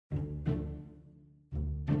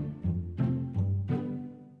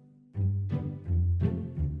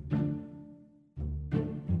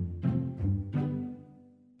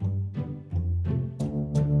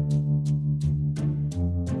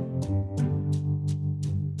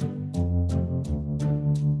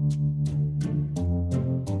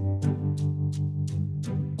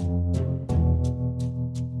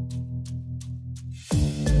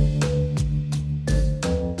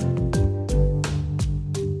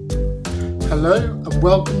Hello and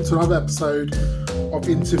welcome to another episode of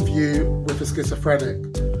Interview with a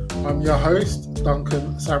Schizophrenic. I'm your host,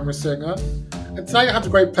 Duncan Samrasinger, and today I have the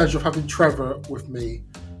great pleasure of having Trevor with me.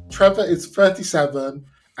 Trevor is 37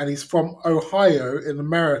 and he's from Ohio in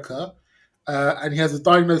America, and he has a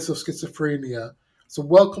diagnosis of schizophrenia. So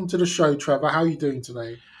welcome to the show, Trevor. How are you doing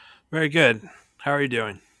today? Very good. How are you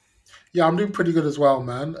doing? Yeah, I'm doing pretty good as well,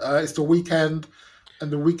 man. It's the weekend,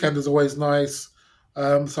 and the weekend is always nice.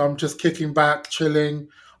 So I'm just kicking back, chilling.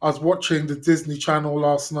 I was watching the Disney Channel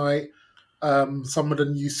last night, some of the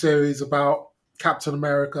new series about Captain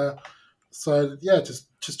America. So yeah, just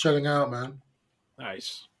chilling out, man.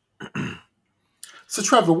 Nice. So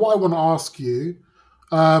Trevor, what I want to ask you,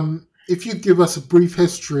 if you'd give us a brief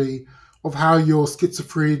history of how your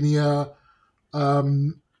schizophrenia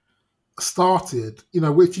um, started. You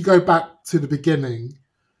know, if you go back to the beginning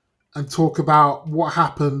and talk about what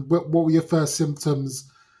happened, what were your first symptoms,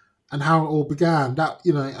 and how it all began. That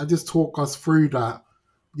and just talk us through that.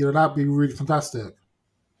 That'd be really fantastic.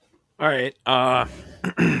 All right.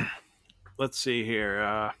 Let's see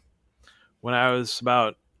here. When I was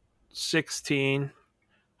about 16,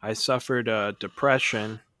 I suffered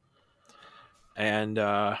depression, and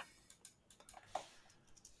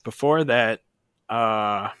before that,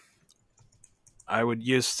 uh, I would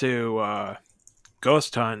used to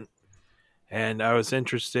ghost hunt, and I was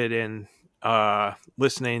interested in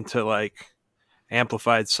listening to like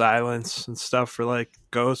amplified silence and stuff for like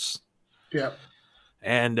ghosts, Yeah.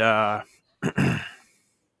 and uh,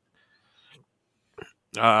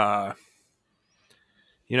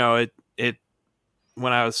 it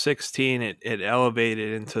when I was 16, it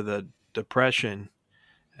elevated into the depression.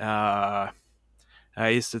 Uh, I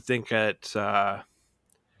used to think that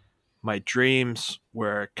my dreams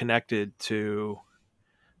were connected to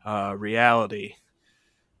reality,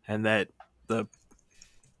 and that the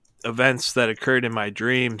events that occurred in my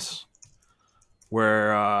dreams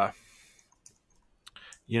were,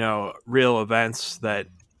 real events that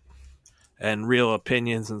and real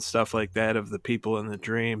opinions and stuff like that of the people in the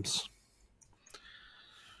dreams.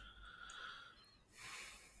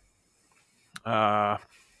 Uh,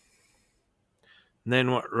 and then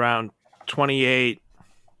around 28,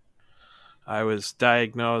 I was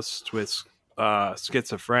diagnosed with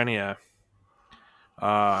schizophrenia.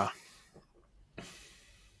 Uh,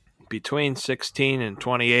 Between 16 and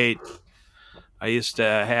 28, I used to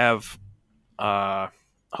have uh,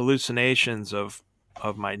 hallucinations of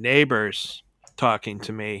my neighbors talking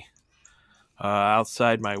to me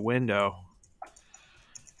outside my window.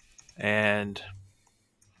 And,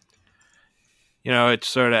 it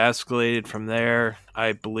sort of escalated from there.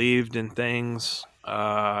 I believed in things.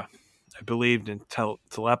 I believed in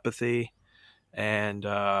telepathy and,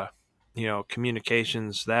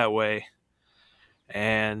 communications that way.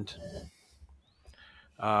 And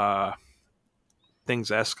uh, things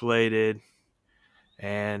escalated,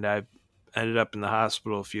 and I ended up in the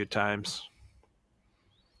hospital a few times.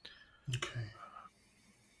 Okay.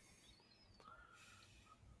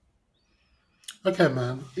 Okay,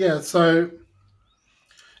 man. Yeah. So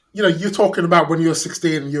you're talking about when you were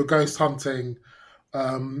 16 and you were ghost hunting.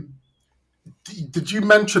 Um, did you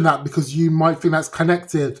mention that because you might think that's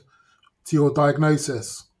connected to your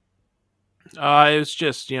diagnosis? It was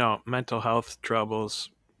just, mental health troubles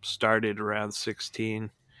started around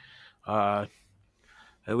 16. Uh,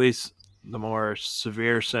 at least the more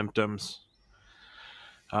severe symptoms.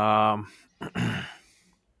 Um,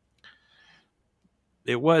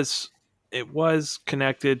 it was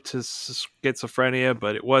connected to schizophrenia,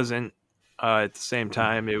 but it wasn't. At the same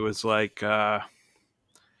time, it was like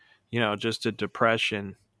just a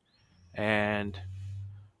depression, and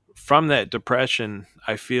from that depression,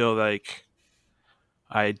 I feel like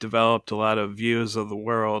I developed a lot of views of the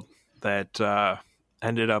world that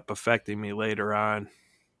ended up affecting me later on.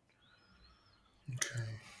 Okay.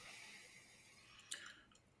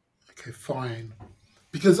 Okay. Fine.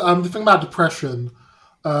 Because the thing about depression,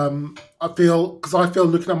 I feel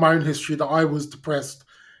looking at my own history that I was depressed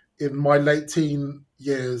in my late teen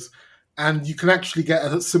years, and you can actually get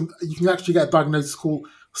a diagnosis called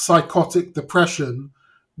psychotic depression,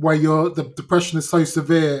 where the depression is so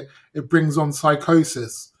severe it brings on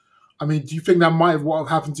psychosis. I mean, do you think that might have what have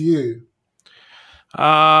happened to you?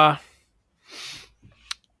 Uh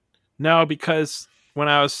no, because when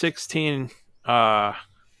I was 16, uh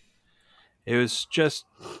it was just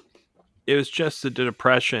a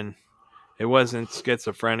depression. It wasn't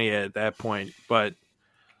schizophrenia at that point, but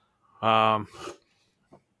um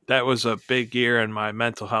that was a big year in my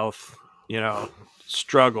mental health,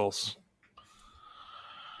 struggles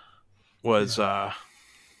was Yeah.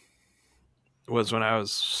 was when I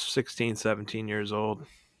was 16, 17 years old.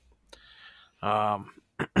 Um,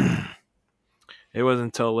 it wasn't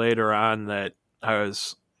until later on that I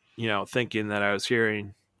was, thinking that I was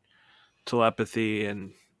hearing telepathy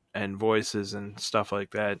and voices and stuff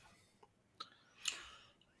like that.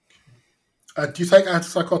 Do you take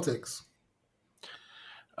antipsychotics?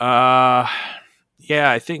 Uh,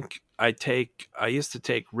 yeah, I think I used to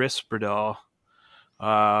take Risperdal.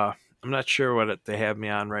 I'm not sure what they have me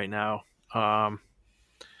on right now. Um,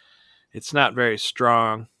 it's not very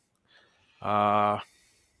strong. Uh,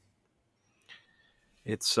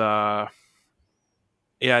 it's yeah,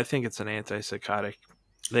 I think it's an antipsychotic.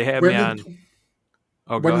 They have me When did on.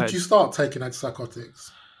 Oh, when go did ahead. you start taking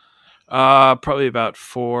antipsychotics? Probably about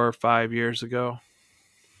 4 or 5 years ago.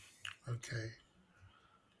 Okay.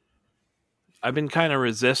 I've been kind of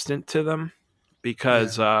resistant to them Yeah.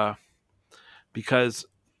 because because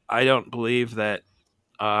I don't believe that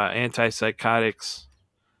antipsychotics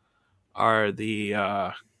are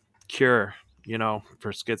the cure,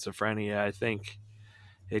 for schizophrenia. I think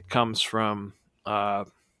it comes from uh,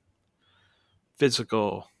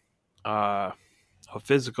 physical uh, a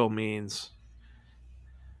physical means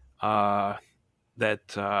uh,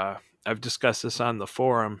 that I've discussed this on the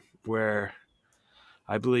forum where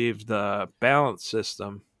I believe the balance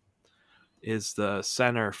system is the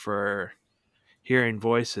center for hearing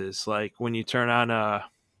voices. Like when you turn on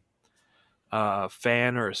a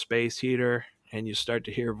fan or a space heater and you start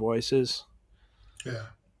to hear voices, Yeah.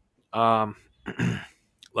 um,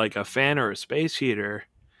 like a fan or a space heater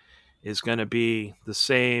is going to be the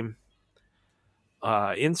same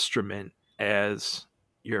instrument as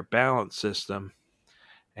your balance system.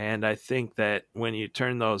 And I think that when you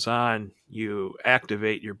turn those on, you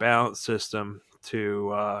activate your balance system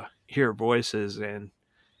to hear voices and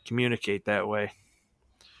communicate that way.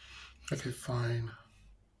 Okay. Fine.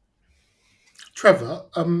 Trevor,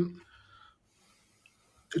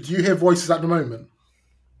 do you hear voices at the moment?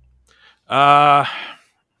 Uh,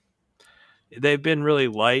 they've been really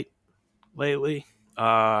light lately.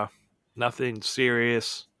 Uh, Nothing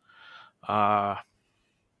serious. Uh,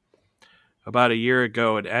 about a year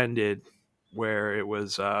ago, it ended where it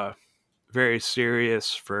was very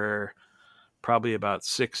serious for probably about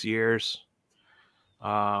 6 years.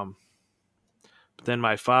 Um, but then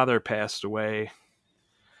my father passed away,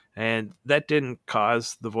 and that didn't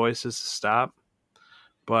cause the voices to stop.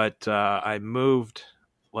 But I moved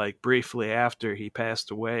like briefly after he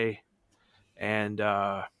passed away, and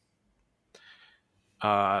I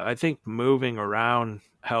think moving around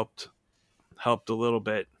helped a little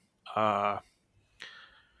bit. Uh,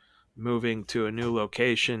 Moving to a new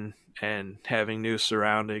location and having new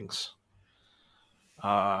surroundings.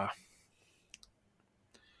 Uh,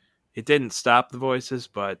 it didn't stop the voices,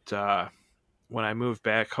 but when I moved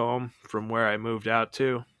back home from where I moved out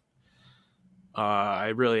to, I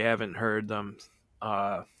really haven't heard them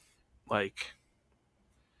uh, like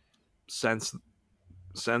since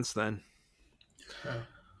then. Yeah.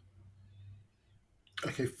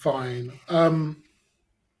 Okay. Fine.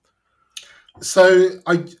 So,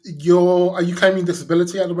 are you claiming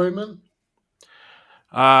disability at the moment?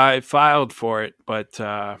 I filed for it, but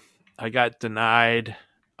I got denied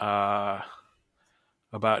uh,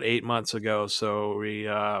 about 8 months ago. So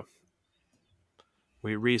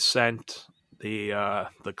we resent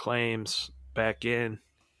the claims back in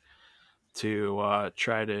to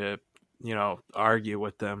try to argue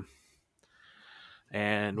with them,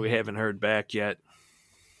 and we Mm, haven't heard back yet.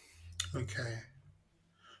 okay.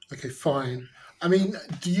 Okay. Fine. I mean,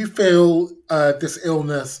 do you feel this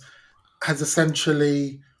illness has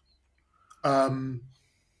essentially, um,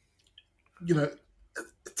 you know,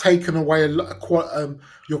 taken away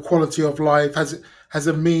your quality of life? Has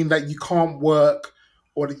it mean that you can't work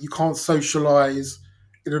or that you can't socialize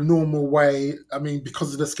in a normal way? I mean,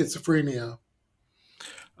 because of the schizophrenia.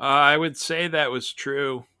 I would say that was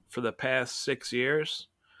true for the past 6 years,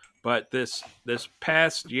 but this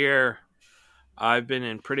past year, I've been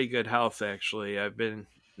in pretty good health. Actually, I've been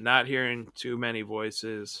not hearing too many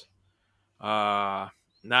voices, uh,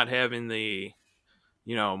 not having the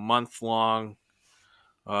month long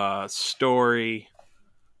story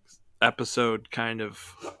episode kind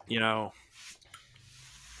of you know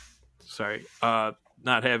sorry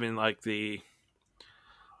not having like the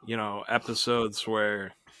episodes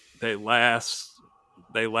where they last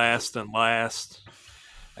and last,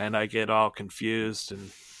 and I get all confused.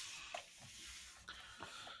 And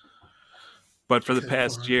but for the Okay, past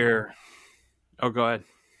fine. year, oh, go ahead.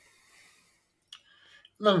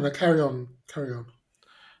 No, no, no. Carry on. Carry on.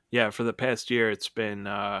 Yeah, for the past year, it's been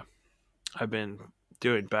I've been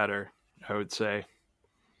doing better, I would say.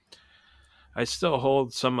 I still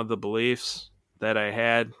hold some of the beliefs that I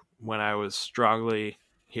had when I was strongly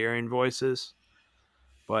hearing voices,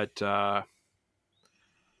 but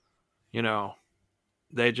you know,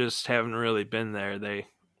 they just haven't really been there.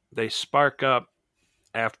 They spark up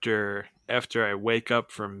after I wake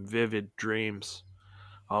up from vivid dreams.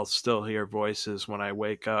 I'll still hear voices when I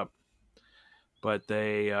wake up, but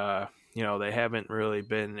they haven't really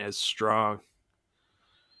been as strong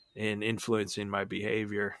in influencing my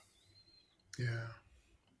behavior. Yeah.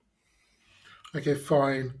 Okay,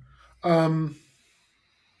 fine. Um,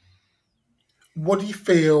 what do you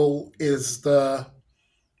feel is the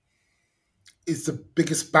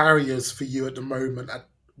biggest barriers for you at the moment at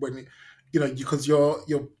when because your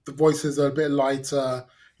the voices are a bit lighter,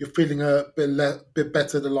 you're feeling a bit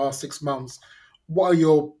better the last 6 months. What are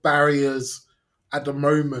your barriers at the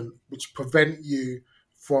moment which prevent you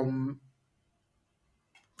from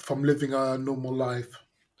living a normal life?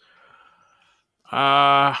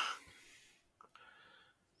 Uh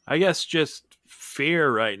I guess just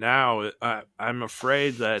fear right now. I'm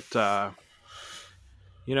afraid that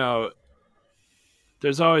you know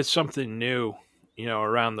there's always something new,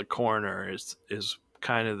 around the corner is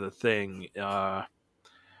kind of the thing.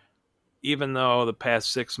 Even though the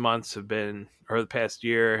past 6 months have been, or the past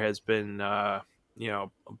year has been,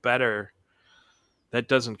 better, that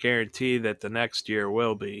doesn't guarantee that the next year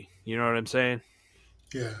will be. You know what I'm saying?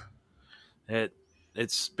 Yeah. It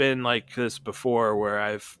it's been like this before, where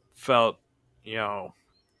I've felt, you know,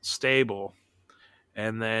 stable,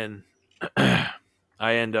 and then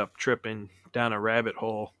I end up tripping down a rabbit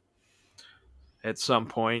hole at some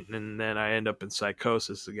point, and then I end up in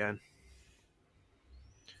psychosis again.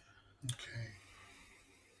 Okay.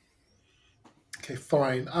 Okay,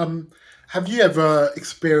 fine. Have you ever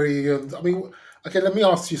experienced? I mean, okay, let me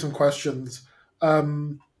ask you some questions.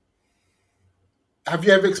 Um, have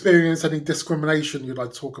you ever experienced any discrimination you'd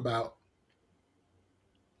like to talk about?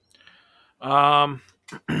 Um,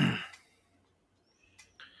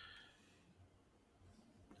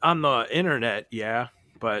 on the internet, yeah,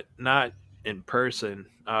 but not in person.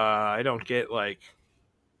 I don't get like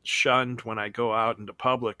shunned when I go out into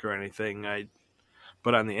public or anything.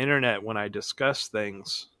 But on the internet, when I discuss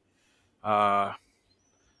things, uh,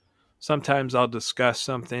 sometimes I'll discuss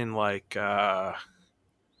something like, uh,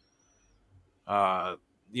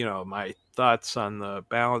 my thoughts on the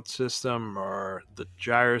balance system or the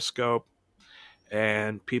gyroscope,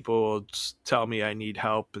 and people will just tell me I need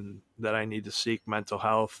help and that I need to seek mental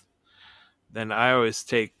health. Then I always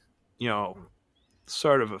take, you know,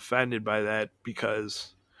 sort of offended by that,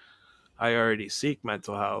 because I already seek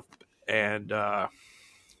mental health, and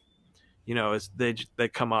they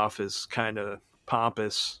come off as kind of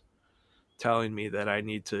pompous, telling me that I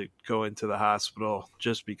need to go into the hospital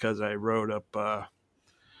just because I wrote up,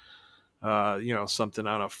 something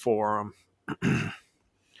on a forum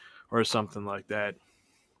or something like that.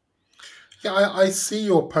 Yeah, I see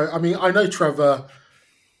your post. I mean, I know Trevor.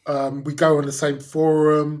 We go on the same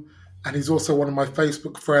forum, and he's also one of my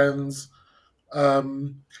Facebook friends.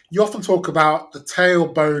 You often talk about the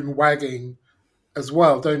tailbone wagging as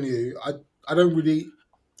well, don't you? I don't really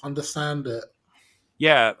understand it.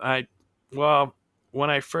 Yeah, well, when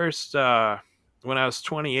I first, when I was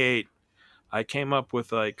 28, I came up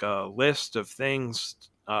with like a list of things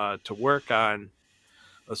to work on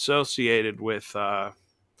associated with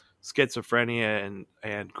schizophrenia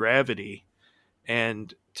and gravity,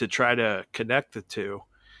 and to try to connect the two.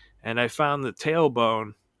 And I found the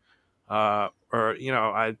tailbone, or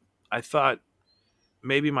I thought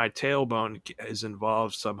maybe my tailbone is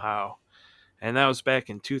involved somehow, and that was back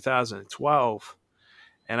in 2012.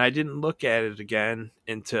 And I didn't look at it again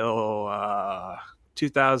until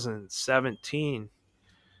 2017,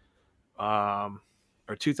 or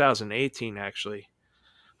 2018 actually.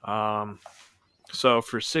 Um, so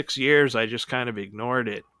for 6 years, I just kind of ignored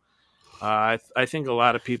it. I think a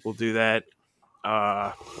lot of people do that.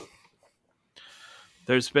 Uh,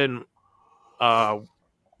 there's been uh,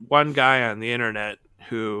 one guy on the internet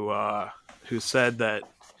who said that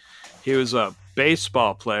he was a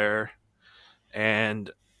baseball player,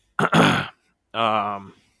 and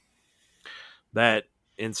um, that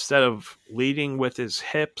instead of leading with his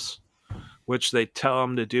hips, which they tell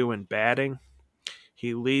him to do in batting,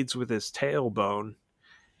 he leads with his tailbone,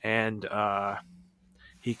 and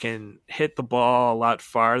he can hit the ball a lot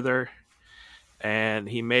farther. And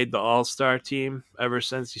he made the All Star team ever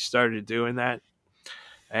since he started doing that.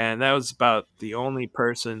 And that was about the only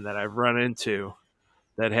person that I've run into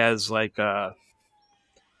that has like at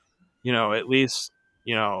least,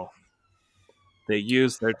 you know, they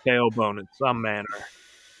use their tailbone in some manner.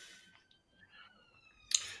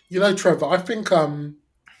 Trevor, I think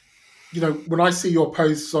when I see your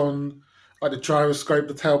posts on like the gyroscope,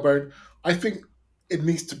 the tailbone, I think it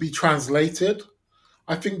needs to be translated.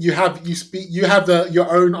 I think you have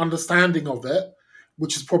your own understanding of it,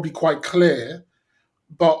 which is probably quite clear.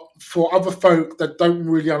 But for other folk that don't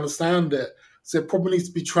really understand it, so it probably needs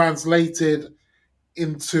to be translated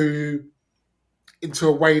into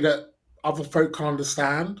a way that other folk can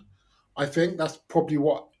understand. I think that's probably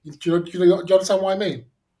what. Do you understand what I mean?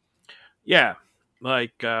 Yeah,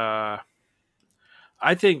 like I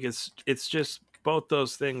think it's just both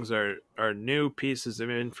those things are new pieces of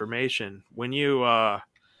information. When you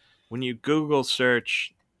Google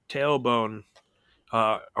search tailbone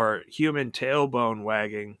or human tailbone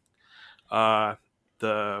wagging, uh,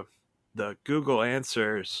 the the Google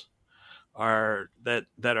answers that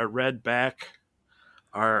are read back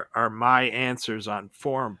are my answers on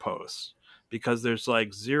forum posts because there's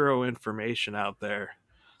like zero information out there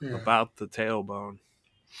Yeah. about the tailbone.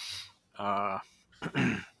 Uh,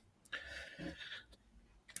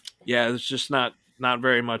 yeah, there's just not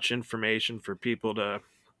very much information for people to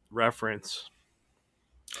reference.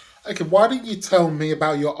 Okay. Why don't you tell me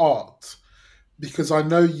about your art? Because I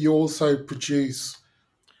know you also produce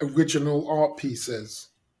original art pieces.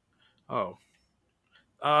 Oh,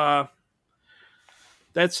 uh,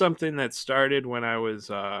 that's something that started when I was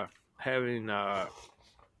having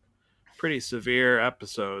pretty severe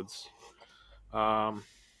episodes. Um,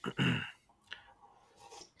 the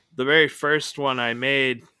very first one I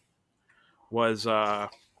made was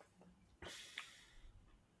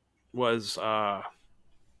was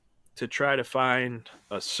to try to find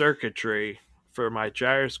a circuitry for my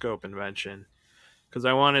gyroscope invention because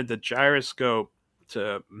I wanted the gyroscope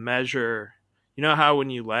to measure. You know how when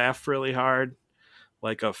you laugh really hard,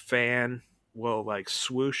 like a fan will like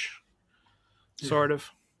swoosh, Yeah. sort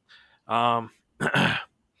of. Um,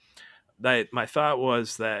 that my thought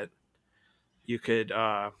was that you could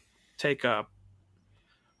take a,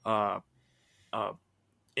 a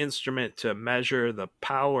instrument to measure the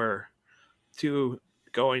power to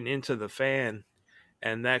going into the fan,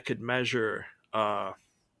 and that could measure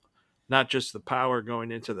not just the power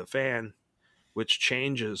going into the fan, which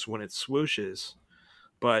changes when it swooshes,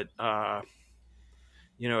 but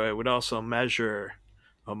it would also measure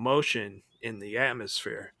a motion in the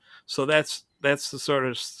atmosphere. So that's the sort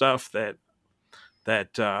of stuff that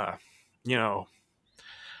you know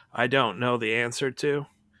I don't know the answer to,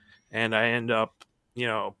 and I end up you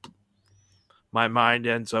know my mind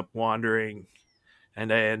ends up wandering,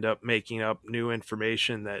 and I end up making up new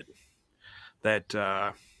information that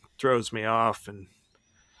throws me off, and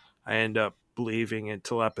I end up believing in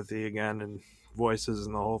telepathy again and voices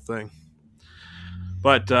and the whole thing.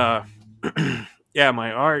 But yeah,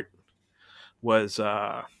 my art was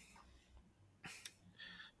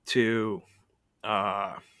to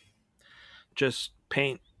uh, just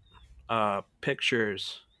paint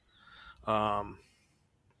pictures um,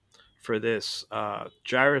 for this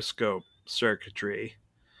gyroscope circuitry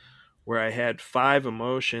where I had five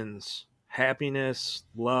emotions: happiness,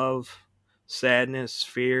 love, sadness,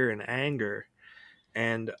 fear, and anger.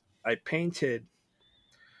 And I painted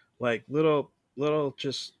like little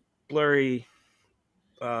just blurry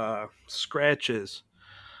scratches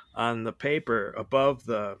on the paper above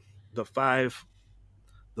the five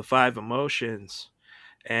the five emotions,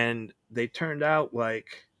 and they turned out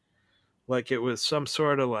like it was some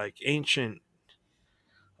sort of like ancient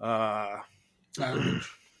uh Language.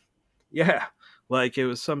 yeah, like it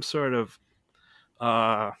was some sort of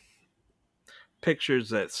uh pictures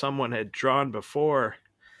that someone had drawn before,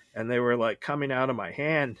 and they were like coming out of my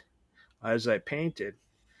hand as I painted,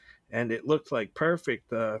 and it looked like perfect.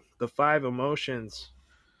 The five emotions,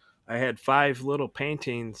 I had five little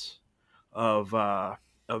paintings of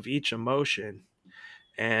each emotion,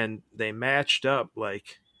 and they matched up.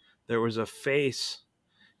 Like there was a face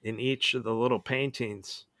in each of the little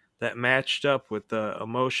paintings that matched up with the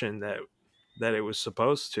emotion that it was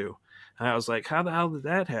supposed to. And I was like, how the hell did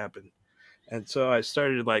that happen? And so I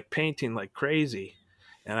started like painting like crazy,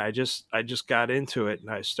 and I just got into it,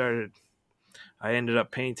 and I ended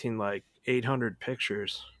up painting like 800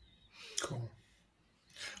 pictures. Cool.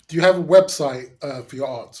 Do you have a website for your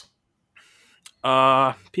art?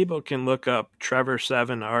 People can look up Trevor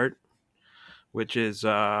Seven Art, which is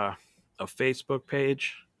a Facebook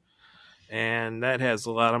page, and that has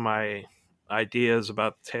a lot of my ideas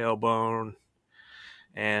about the tailbone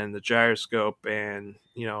and the gyroscope, and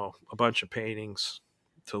a bunch of paintings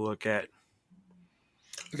to look at.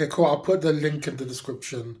 Okay, cool. I'll put the link in the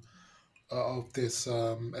description of this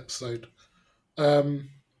episode. Um,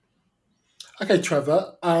 okay,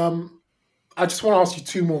 Trevor. I just want to ask you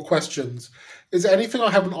two more questions. Is there anything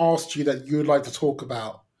I haven't asked you that you would like to talk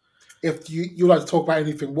about? If you like to talk about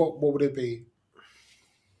anything, what would it be?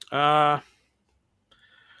 I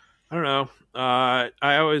don't know. I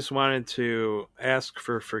always wanted to ask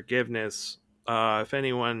for forgiveness. If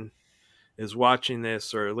anyone is watching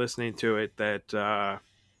this or listening to it that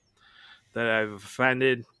I've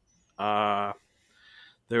offended, uh,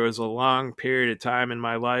 there was a long period of time in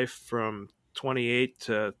my life from 28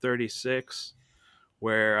 to 36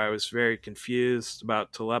 where I was very confused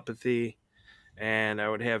about telepathy, and I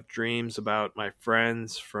would have dreams about my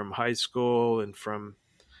friends from high school and from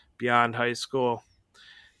beyond high school,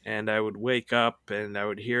 and I would wake up and I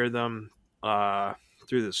would hear them uh,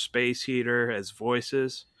 through the space heater as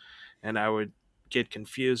voices, and I would get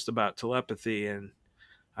confused about telepathy, and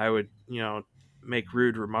I would, make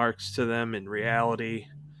rude remarks to them in reality,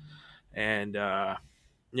 and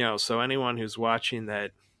so anyone who's watching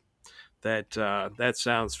that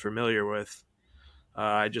sounds familiar with,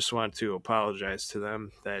 I just want to apologize to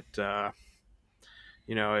them that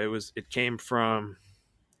it came from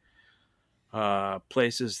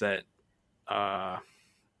places that uh,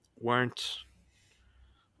 weren't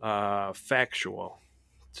factual,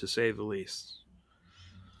 to say the least.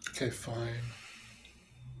 Okay, fine.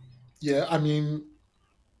 Yeah, I mean,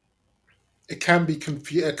 it can be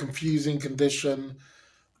a confusing condition,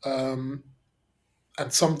 um,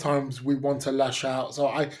 and sometimes we want to lash out. So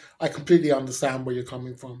I completely understand where you're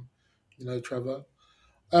coming from, Trevor.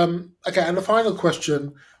 Okay, and the final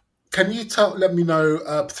question: can you let me know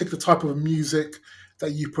a particular type of music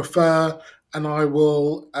that you prefer, and I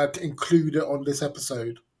will include it on this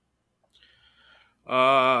episode.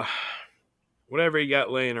 Uh, Whatever you got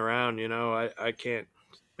laying around, I can't.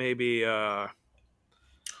 Maybe,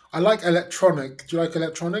 I like electronic. Do you like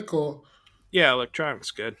electronic or yeah,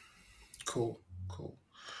 electronic's good. cool? Cool.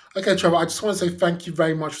 Okay, Trevor. I just want to say thank you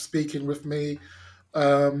very much for speaking with me.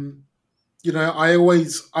 Um, I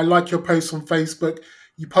like your posts on Facebook.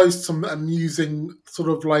 You post some amusing sort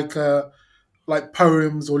of like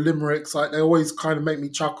poems or limericks. Like they always kind of make me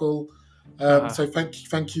chuckle. So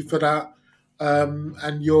thank you for that.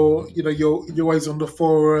 And you're always on the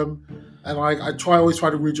forum, and I always try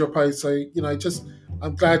to read your posts. So just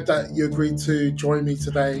I'm glad that you agreed to join me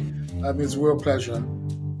today. It was a real pleasure.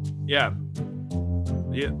 Yeah,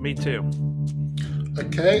 yeah, me too.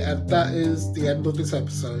 Okay, and that is the end of this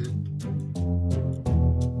episode.